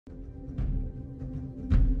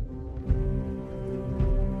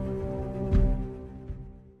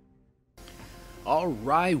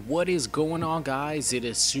Alright, what is going on, guys? It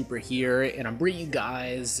is Super here, and I'm bringing you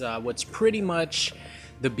guys what's pretty much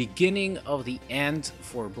the beginning of the end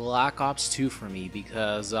for Black Ops 2 for me,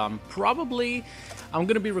 because I'm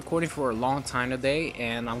gonna be recording for a long time today,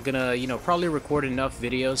 and I'm gonna probably record enough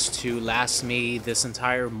videos to last me this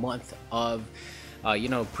entire month of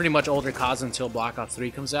pretty much older CODs until Black Ops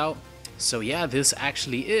 3 comes out. So yeah, this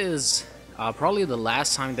actually is probably the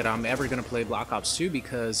last time that I'm ever gonna play Black Ops 2,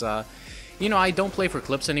 because I don't play for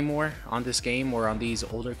clips anymore on this game or on these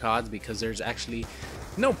older CODs, because there's actually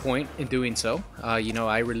no point in doing so.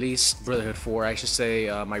 I released Brotherhood 4. I should say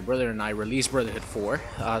my brother and I released Brotherhood 4,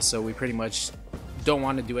 so we pretty much don't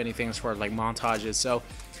want to do anything as far as like montages. So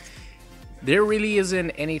there really isn't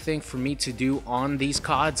anything for me to do on these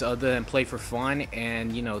CODs other than play for fun,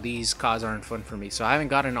 and these CODs aren't fun for me, so I haven't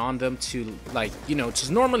gotten on them to just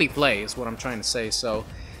normally play is what I'm trying to say. So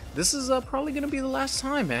this is probably gonna be the last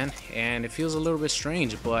time, man, and it feels a little bit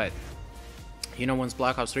strange, but once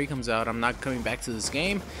Black Ops 3 comes out, I'm not coming back to this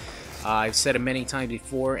game. I've said it many times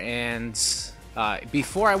before, and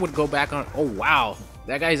before I would go back on— oh wow,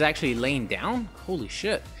 that guy's actually laying down, holy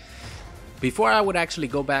shit. Before I would actually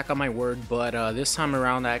go back on my word, but this time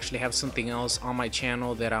around I actually have something else on my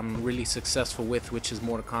channel that I'm really successful with, which is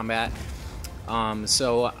Mortal Kombat.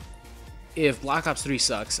 So if Black Ops 3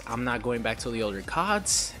 sucks, I'm not going back to the older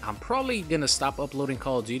CODs. I'm probably gonna stop uploading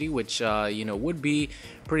Call of Duty, which would be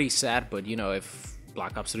pretty sad. But if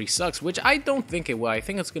Black Ops 3 sucks, which I don't think it will, I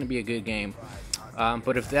think it's gonna be a good game.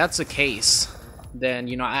 But if that's the case,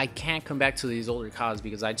 then I can't come back to these older CODs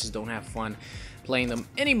because I just don't have fun playing them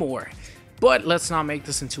anymore. But let's not make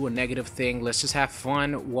this into a negative thing. Let's just have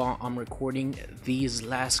fun while I'm recording these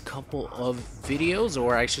last couple of videos,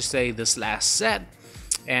 or I should say this last set.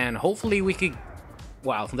 And hopefully we could—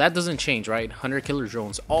 wow, that doesn't change, right? 100 killer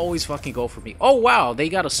drones always fucking go for me. Oh wow, they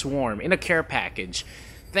got a swarm in a care package.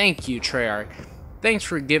 Thank you, Treyarch. Thanks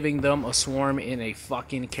for giving them a swarm in a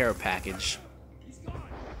fucking care package.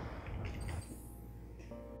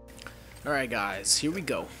 Alright guys, here we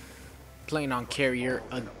go. Playing on carrier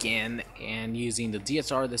again and using the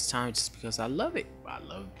DSR this time just because I love it. I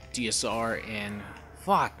love DSR, and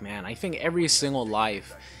fuck man, I think every single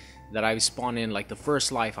life that I've spawned in, like the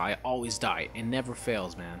first life, I always die. It never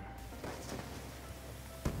fails, man.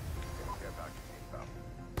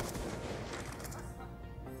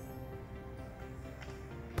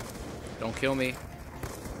 Don't kill me.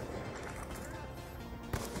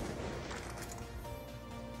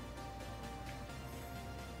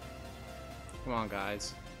 Come on,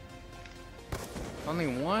 guys. Only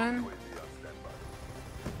one?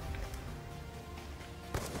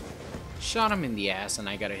 Shot him in the ass and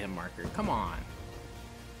I got a hit marker. Come on.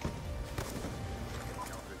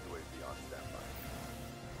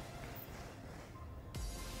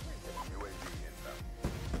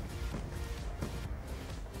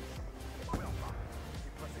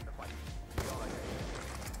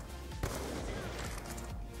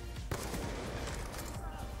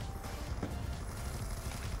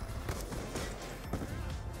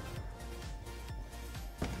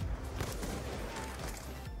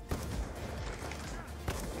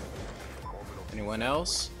 Anyone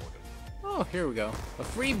else? Oh, here we go. A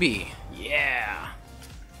freebie. Yeah.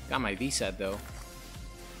 Got my VSAT though.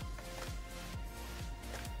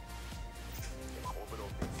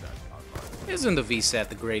 Isn't the VSAT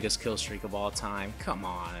the greatest kill streak of all time? Come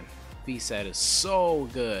on. VSAT is so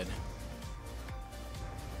good.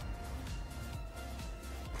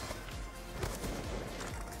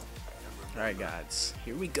 Alright guys,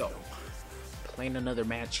 here we go. Playing another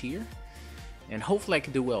match here. And hopefully I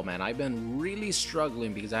can do well, man. I've been really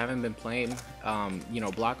struggling because I haven't been playing,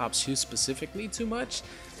 Black Ops 2 specifically too much.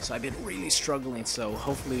 So I've been really struggling. So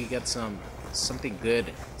hopefully we get something good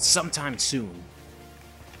sometime soon.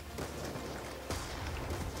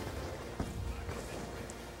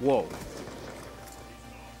 Whoa.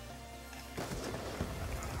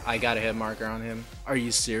 I got a hit marker on him. Are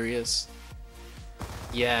you serious?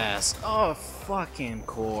 Yes. Oh, fucking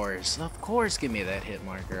course. Of course, give me that hit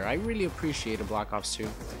marker. I really appreciate a Black Ops 2.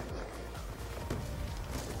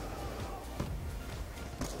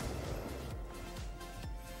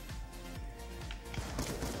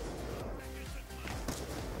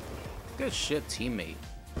 Good shit, teammate.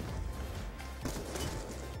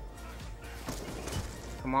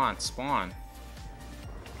 Come on, spawn.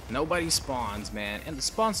 Nobody spawns, man. And the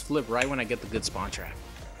spawns flip right when I get the good spawn trap.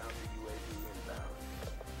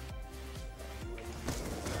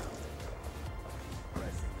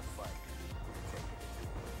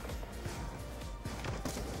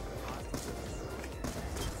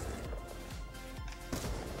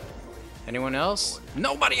 Anyone else?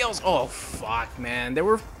 Nobody else. Oh, fuck, man. They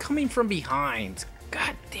were coming from behind.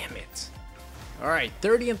 God damn it. All right,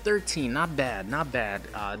 30 and 13. Not bad, not bad.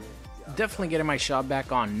 Definitely getting my shot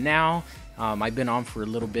back on now. I've been on for a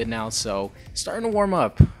little bit now, so starting to warm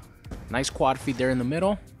up. Nice quad feed there in the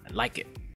middle. I like it.